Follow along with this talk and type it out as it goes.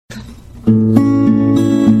Welcome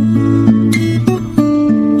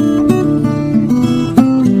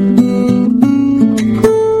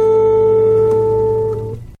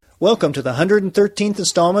to the 113th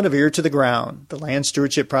installment of Ear to the Ground, the Land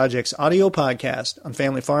Stewardship Project's audio podcast on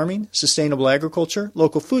family farming, sustainable agriculture,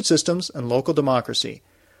 local food systems, and local democracy.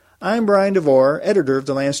 I'm Brian DeVore, editor of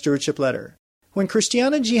the Land Stewardship Letter. When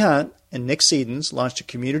Christiana Gihant and Nick Seedens launched a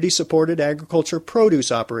community-supported agriculture produce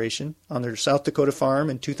operation on their South Dakota farm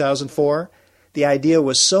in 2004, the idea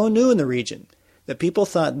was so new in the region that people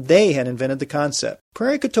thought they had invented the concept.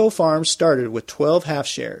 Prairie Coteau Farms started with 12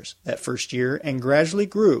 half-shares that first year and gradually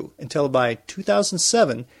grew until by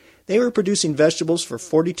 2007 they were producing vegetables for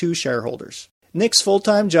 42 shareholders. Nick's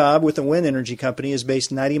full-time job with the wind energy company is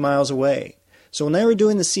based 90 miles away, so when they were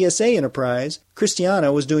doing the CSA enterprise,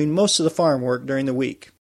 Christiana was doing most of the farm work during the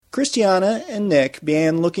week. Christiana and Nick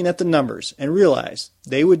began looking at the numbers and realized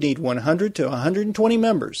they would need 100 to 120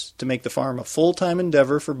 members to make the farm a full-time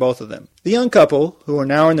endeavor for both of them. The young couple, who are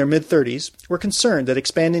now in their mid-30s, were concerned that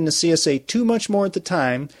expanding the CSA too much more at the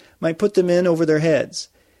time might put them in over their heads.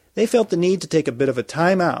 They felt the need to take a bit of a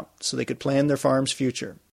time out so they could plan their farm's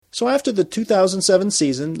future. So after the 2007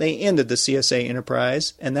 season, they ended the CSA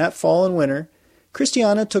enterprise, and that fall and winter,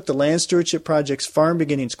 Christiana took the Land Stewardship Project's Farm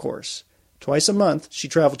Beginnings course. Twice a month, she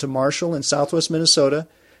traveled to Marshall in southwest Minnesota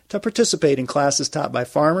to participate in classes taught by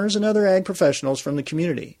farmers and other ag professionals from the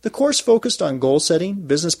community. The course focused on goal setting,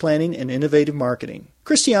 business planning, and innovative marketing.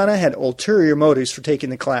 Christiana had ulterior motives for taking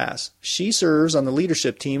the class. She serves on the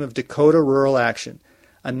leadership team of Dakota Rural Action,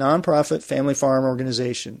 a nonprofit family farm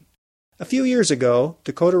organization. A few years ago,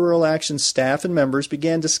 Dakota Rural Action's staff and members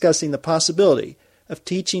began discussing the possibility of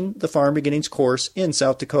teaching the Farm Beginnings course in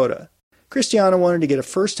South Dakota. Christiana wanted to get a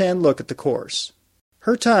first-hand look at the course.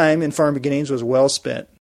 Her time in Farm Beginnings was well spent.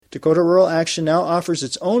 Dakota Rural Action now offers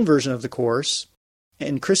its own version of the course,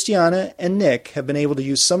 and Christiana and Nick have been able to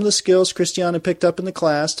use some of the skills Christiana picked up in the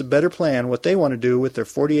class to better plan what they want to do with their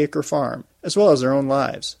 40-acre farm, as well as their own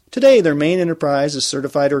lives. Today, their main enterprise is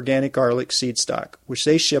certified organic garlic seed stock, which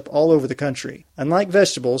they ship all over the country. Unlike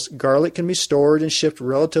vegetables, garlic can be stored and shipped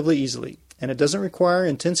relatively easily, and it doesn't require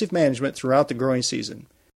intensive management throughout the growing season.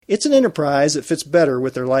 It's an enterprise that fits better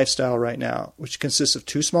with their lifestyle right now, which consists of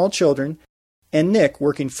 2 small children and Nick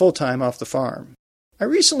working full-time off the farm. I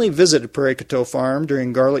recently visited Prairie Coteau Farm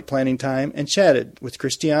during garlic planting time and chatted with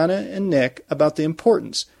Christiana and Nick about the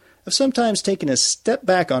importance of sometimes taking a step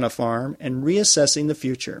back on a farm and reassessing the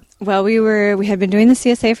future. Well, we had been doing the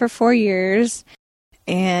CSA for 4 years,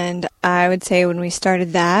 and I would say when we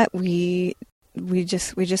started that, we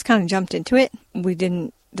just kind of jumped into it. We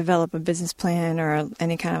didn't develop a business plan or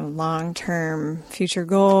any kind of long-term future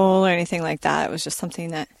goal or anything like that. It was just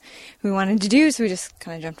something that we wanted to do, so we just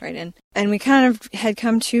kind of jumped right in. And we kind of had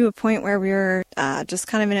come to a point where we were just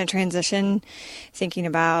kind of in a transition, thinking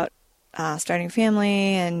about starting a family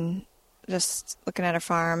and just looking at our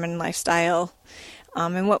farm and lifestyle,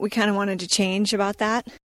 and what we kind of wanted to change about that.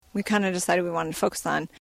 We kind of decided we wanted to focus on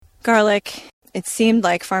garlic. It seemed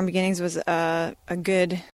like Farm Beginnings was a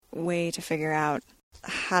good way to figure out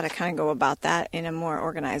how to kind of go about that in a more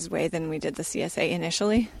organized way than we did the CSA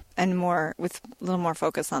initially, and with a little more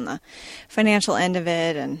focus on the financial end of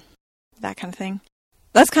it and that kind of thing.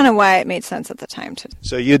 That's kind of why it made sense at the time.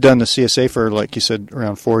 So you had done the CSA for, like you said,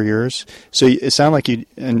 around 4 years. So it sounded like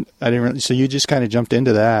so you just kind of jumped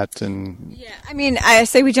into that. And yeah, I mean, I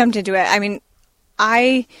say we jumped into it. I mean,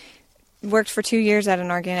 I worked for 2 years at an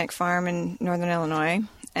organic farm in northern Illinois,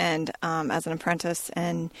 and as an apprentice,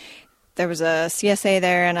 and there was a CSA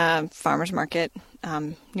there and a farmer's market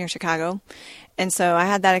near Chicago. And so I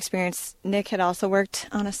had that experience. Nick had also worked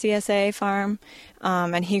on a CSA farm,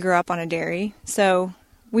 and he grew up on a dairy. So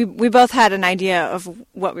we both had an idea of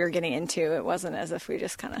what we were getting into. It wasn't as if we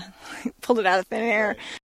just kind of pulled it out of thin air.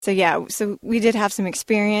 So yeah, so we did have some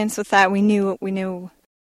experience with that. We knew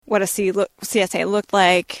what a CSA looked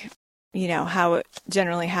like, how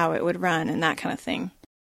it would run and that kind of thing.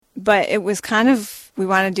 But it was kind of, we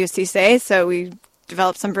wanted to do a CSA, so we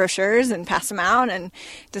developed some brochures and passed them out and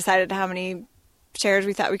decided how many shares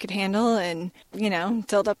we thought we could handle and,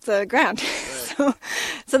 tilled up the ground.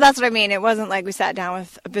 So that's what I mean. It wasn't like we sat down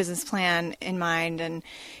with a business plan in mind and,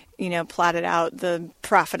 plotted out the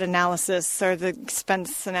profit analysis or the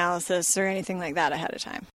expense analysis or anything like that ahead of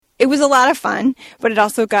time. It was a lot of fun, but it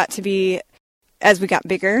also got to be, as we got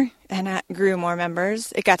bigger and grew more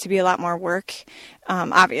members, it got to be a lot more work,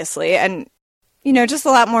 obviously. And, just a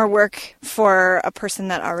lot more work for a person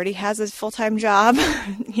that already has a full-time job,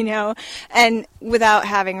 and without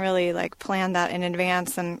having really planned that in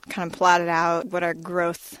advance and kind of plotted out what our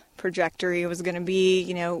growth trajectory was going to be,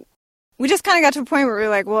 we just kind of got to a point where we were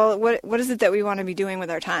like, well, what is it that we want to be doing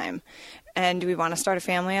with our time? And do we want to start a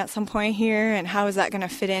family at some point here? And how is that going to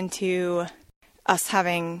fit into us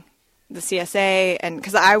having the CSA? And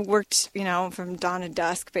because I worked, from dawn to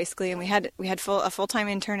dusk basically, and we had a full-time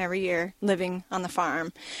intern every year living on the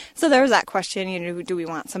farm. So there was that question, do we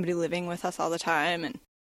want somebody living with us all the time? And,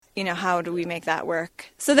 how do we make that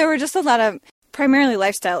work? So there were just a lot of primarily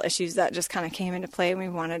lifestyle issues that just kind of came into play, and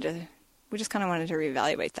we just kind of wanted to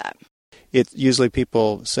reevaluate that. It's usually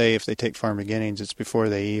people say if they take Farm Beginnings, it's before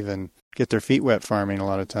they even get their feet wet farming a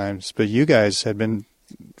lot of times. But you guys had been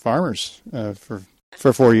farmers for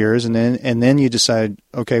 4 years, and then you decide,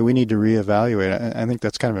 okay, we need to reevaluate. I think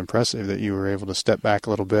that's kind of impressive that you were able to step back a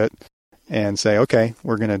little bit and say, okay,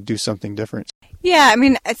 we're going to do something different. Yeah,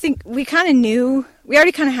 I think we kind of knew, we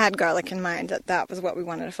already kind of had garlic in mind, that was what we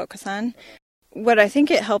wanted to focus on. What I think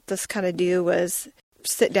it helped us kind of do was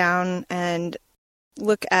sit down and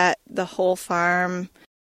look at the whole farm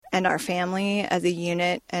and our family as a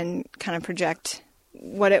unit and kind of project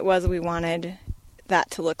what it was we wanted that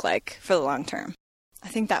to look like for the long term. I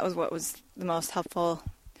think that was what was the most helpful,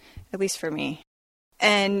 at least for me.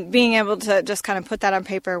 And being able to just kind of put that on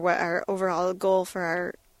paper, what our overall goal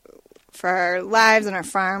for our lives and our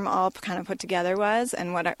farm all kind of put together was,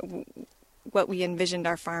 and what we envisioned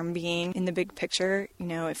our farm being in the big picture.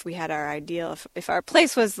 If we had our ideal, if our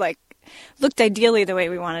place was looked ideally the way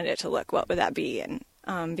we wanted it to look, what would that be?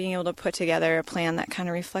 And being able to put together a plan that kind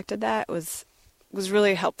of reflected that was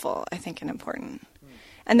really helpful, I think, and important.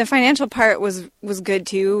 And the financial part was good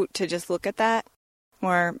too, to just look at that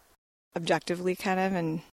more objectively kind of,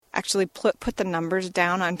 and actually put the numbers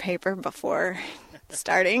down on paper before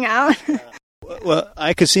starting out. Well,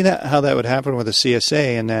 I could see how that would happen with a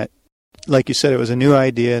CSA, and that, like you said, it was a new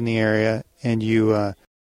idea in the area, and you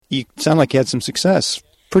sound like you had some success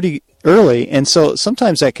pretty early, and so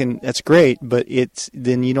sometimes that's great, but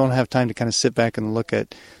then you don't have time to kind of sit back and look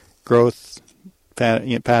at growth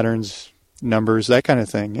patterns, numbers, that kind of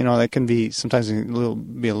thing. That can be sometimes a little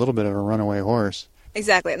bit of a runaway horse.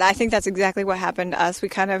 Exactly. And I think that's exactly what happened to us.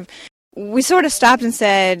 We sort of stopped and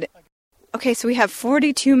said, okay, so we have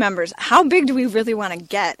 42 members. How big do we really want to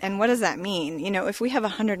get? And what does that mean? If we have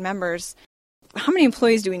 100 members, how many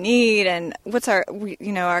employees do we need? And what's our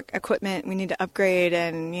equipment we need to upgrade?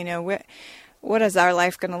 And, what is our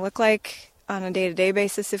life going to look like on a day-to-day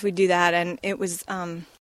basis if we do that? And it was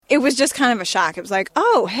just kind of a shock. It was like,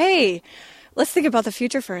 oh, hey, let's think about the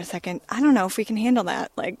future for a second. I don't know if we can handle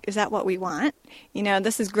that. Is that what we want?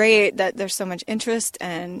 This is great that there's so much interest,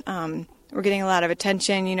 and we're getting a lot of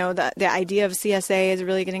attention. The idea of CSA is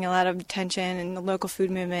really getting a lot of attention, and the local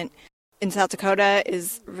food movement in South Dakota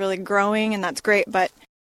is really growing, and that's great. But,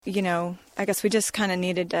 I guess we just kind of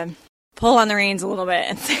needed to pull on the reins a little bit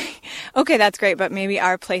and say, okay, that's great, but maybe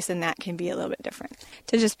our place in that can be a little bit different.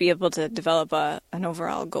 To just be able to develop an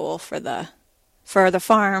overall goal for the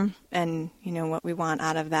farm, and what we want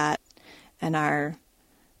out of that, and our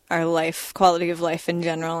quality of life in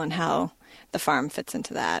general, and how the farm fits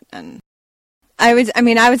into that. And I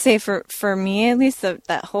would say for me at least,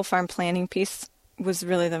 that whole farm planning piece was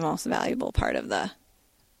really the most valuable part of the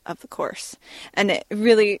course, and it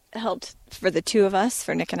really helped for the two of us,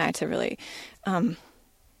 for Nick and I, to really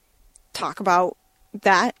talk about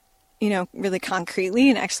that, really concretely,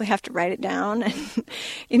 and actually have to write it down. And,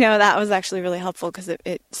 that was actually really helpful, because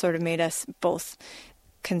it sort of made us both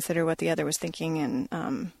consider what the other was thinking,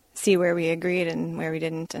 and see where we agreed and where we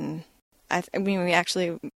didn't. And we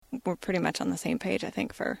actually were pretty much on the same page, I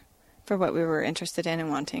think, for what we were interested in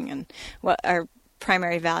and wanting, and what our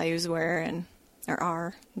primary values were and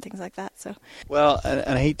are, and things like that. So, well,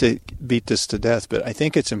 and I hate to beat this to death, but I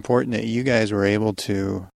think it's important that you guys were able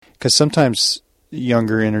to, because sometimes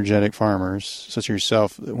younger, energetic farmers, such as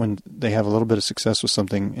yourself, when they have a little bit of success with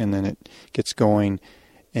something and then it gets going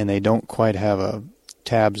and they don't quite have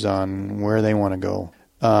tabs on where they want to go,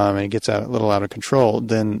 and it gets a little out of control,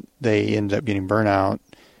 then they end up getting burnout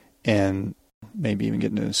and maybe even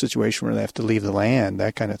get into a situation where they have to leave the land,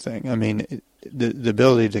 that kind of thing. The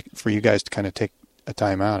ability for you guys to kind of take a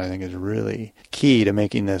time out, I think, is really key to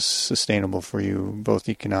making this sustainable for you, both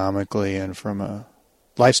economically and from a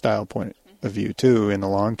lifestyle point of view, too, in the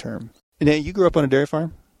long term. And you grew up on a dairy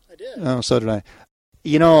farm? I did. Oh, so did I.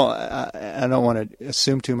 I don't want to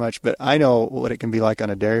assume too much, but I know what it can be like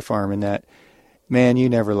on a dairy farm, in that, man, you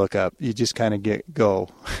never look up. You just kind of go.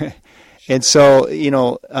 And so,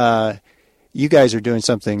 you guys are doing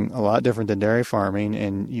something a lot different than dairy farming,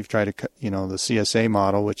 and you've tried to, the CSA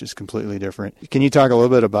model, which is completely different. Can you talk a little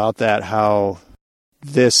bit about that, how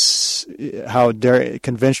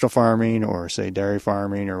conventional farming, or say dairy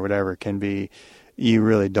farming or whatever, can be you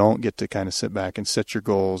really don't get to kind of sit back and set your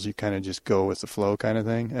goals. You kind of just go with the flow kind of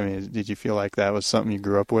thing. I mean, did you feel like that was something you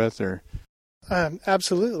grew up with, or?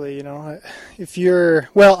 Absolutely. You know,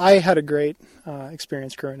 I had a great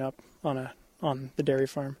experience growing up on the dairy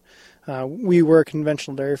farm. We were a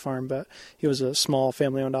conventional dairy farm, but it was a small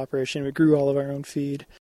family-owned operation. We grew all of our own feed.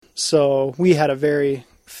 So we had a very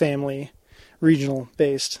family,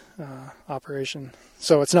 regional-based operation.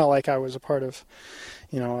 So it's not like I was a part of,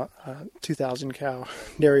 a 2,000 cow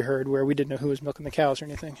dairy herd where we didn't know who was milking the cows or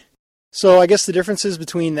anything. So I guess the differences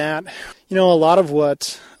between that, a lot of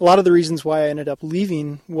the reasons why I ended up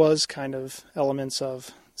leaving was kind of elements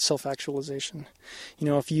of self-actualization.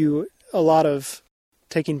 A lot of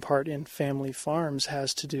taking part in family farms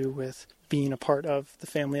has to do with being a part of the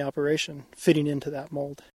family operation, fitting into that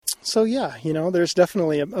mold. So yeah, there's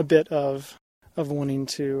definitely a bit of wanting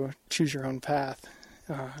to choose your own path.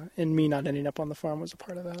 And me not ending up on the farm was a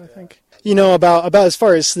part of that, I think. About as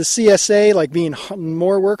far as the CSA, like being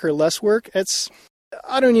more work or less work,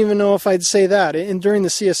 I don't even know if I'd say that. And during the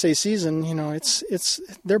CSA season,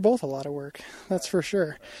 they're both a lot of work, that's for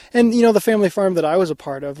sure. And, the family farm that I was a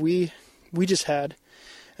part of, we just had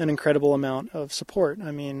an incredible amount of support.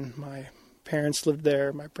 I mean, my parents lived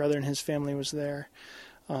there, my brother and his family was there.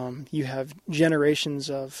 You have generations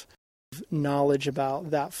of knowledge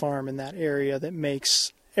about that farm and that area that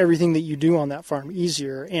makes everything that you do on that farm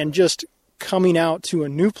easier. And just coming out to a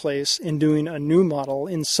new place and doing a new model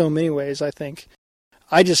in so many ways, I think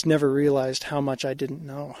I just never realized how much I didn't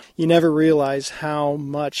know. You never realize how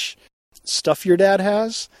much stuff your dad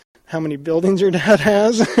has, how many buildings your dad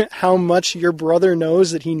has, how much your brother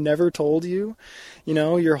knows that he never told you,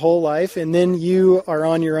 your whole life. And then you are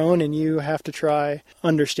on your own and you have to try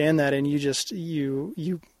understand that. And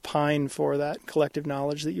you pine for that collective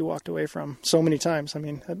knowledge that you walked away from so many times. I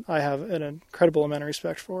mean, I have an incredible amount of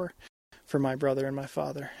respect for my brother and my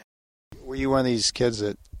father. Were you one of these kids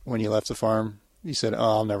that when you left the farm, you said, "Oh,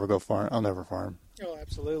 I'll never go farm. I'll never farm"? Oh,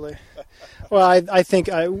 absolutely. Well, I think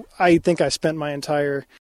I spent my entire,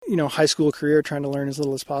 high school career trying to learn as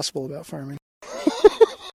little as possible about farming.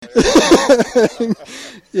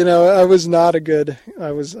 I was not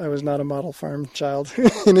a model farm child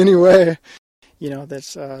in any way.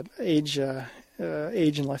 That's age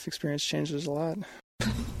and life experience changes a lot.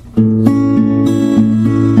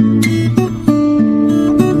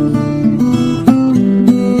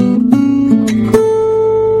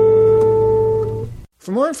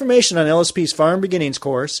 For more information on LSP's Farm Beginnings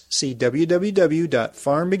course, see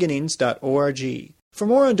www.farmbeginnings.org. For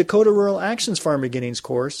more on Dakota Rural Action's Farm Beginnings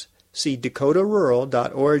course, see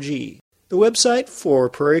dakotarural.org. The website for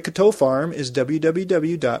Prairie Coteau Farm is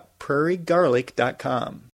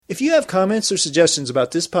www.prairiegarlic.com. If you have comments or suggestions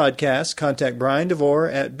about this podcast, contact Brian DeVore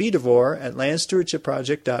at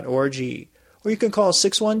bdevore@landstewardshipproject.org, or you can call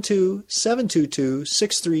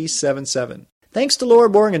 612-722-6377. Thanks to Laura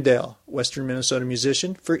Borgendale, Western Minnesota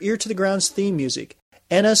musician, for Ear to the Ground's theme music,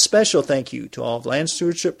 and a special thank you to all of Land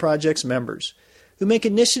Stewardship Project's members who make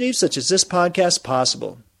initiatives such as this podcast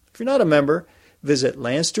possible. If you're not a member, visit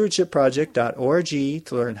landstewardshipproject.org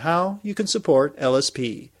to learn how you can support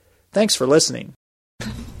LSP. Thanks for listening.